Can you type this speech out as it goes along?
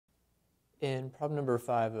In problem number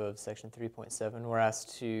 5 of section 3.7, we're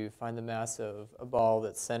asked to find the mass of a ball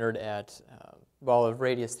that's centered at, ball of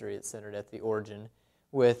radius 3 that's centered at the origin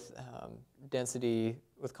with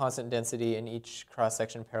constant density in each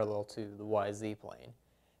cross-section parallel to the yz plane.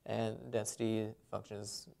 And density function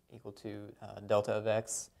is equal to delta of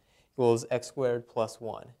x equals x squared plus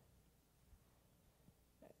 1.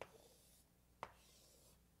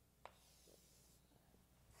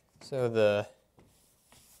 So the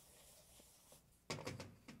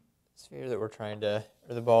sphere that we're trying to,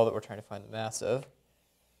 or the ball that we're trying to find the mass of,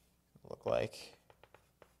 look like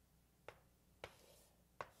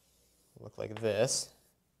this.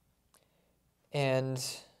 And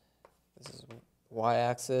this is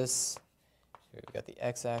y-axis. Here we've got the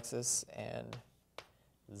x-axis and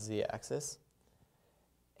the z-axis.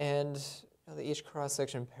 And each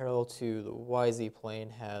cross-section parallel to the yz plane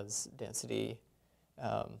has density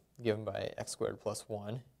given by x squared plus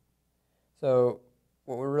 1. So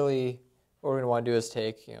what we're going to want to do is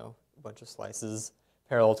take a bunch of slices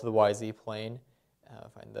parallel to the yz plane,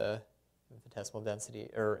 find the infinitesimal density,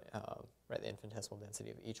 or the infinitesimal density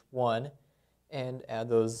of each one, and add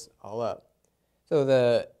those all up. So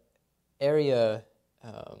the area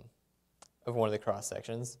of one of the cross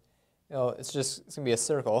sections, it's going to be a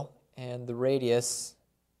circle, and the radius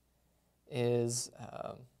is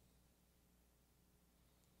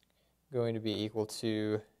going to be equal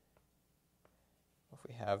to, if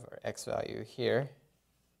we have our x value here,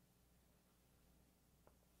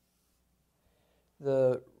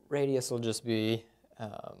 the radius will just be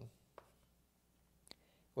equal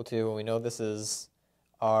to, when we know this is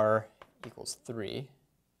r equals 3,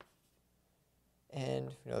 and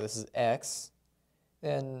if we know this is x,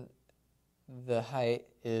 then the height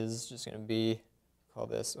is just going to be, call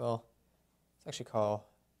this, well, let's actually call,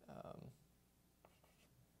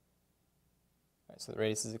 so the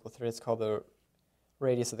radius is equal to 3. Let's call the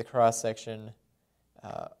radius of the cross-section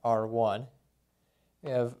r1.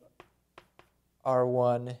 We have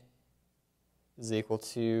r1 is equal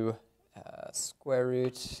to square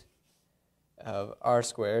root of r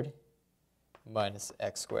squared minus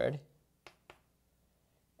x squared.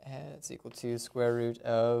 And it's equal to square root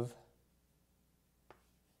of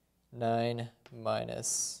 9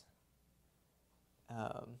 minus,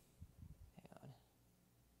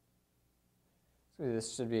 so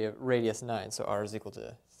this should be a radius 9, so r is equal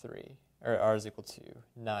to 3, or r is equal to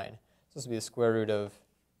 9. So this will be the square root of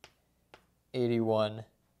 81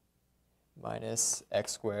 minus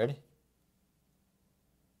x squared.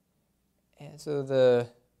 And so the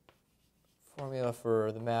formula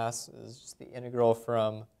for the mass is just the integral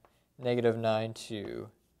from negative 9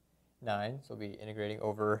 to 9. So we'll be integrating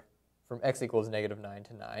over from x equals negative 9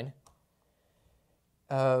 to 9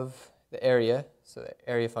 of the area. So the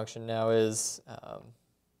area function now is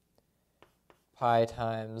pi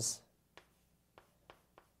times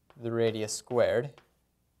the radius squared.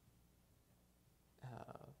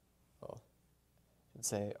 Well, I should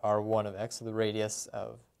say r1 of x, so the radius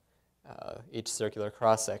of each circular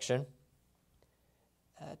cross-section,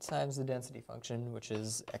 times the density function, which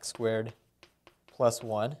is x squared plus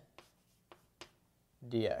 1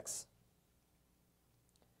 dx. Let's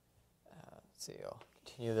see, I'll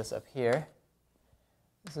continue this up here.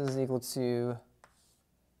 This is equal to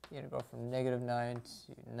the integral from negative 9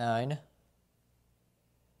 to 9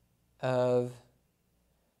 of,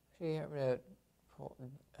 actually I'm going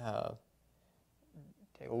to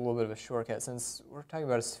take a little bit of a shortcut. Since we're talking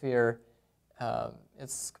about a sphere,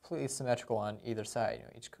 it's completely symmetrical on either side.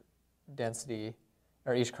 Each density,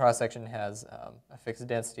 or each cross-section has a fixed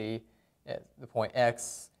density at the point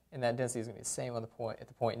x, and that density is going to be the same on at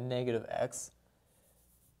the point negative x.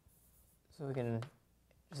 So we can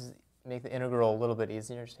just make the integral a little bit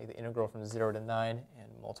easier. Just take the integral from 0 to 9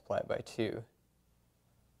 and multiply it by 2.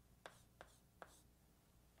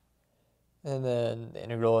 And then the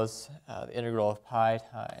integral is the integral of pi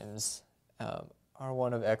times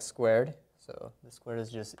r1 of x squared. So the squared is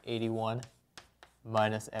just 81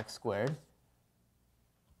 minus x squared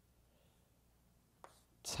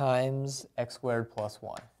times x squared plus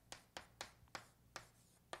 1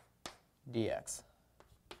 dx.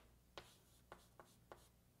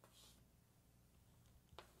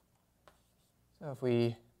 So if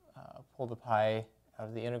we pull the pi out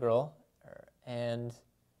of the integral and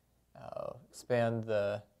expand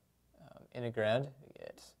the integrand, we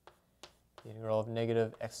get the integral of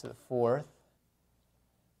negative x to the 4th,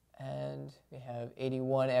 and we have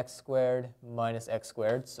 81x squared minus x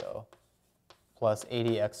squared, so plus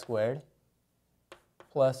 80x squared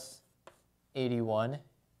plus 81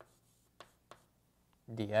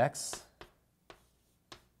 dx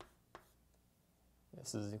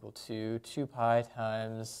this is equal to 2 pi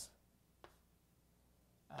times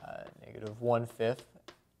negative 1/5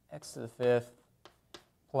 x to the 5th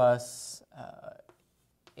plus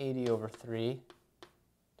 80 over 3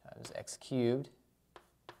 times x cubed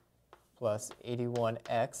plus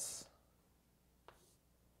 81x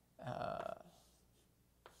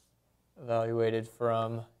evaluated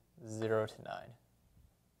from 0 to 9.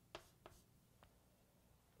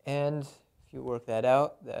 And if you work that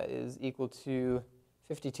out, that is equal to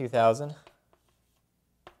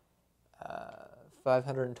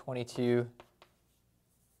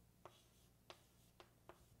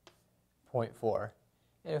 52,522.4.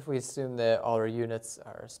 And if we assume that all our units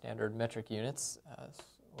are standard metric units, this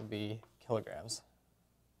will be kilograms.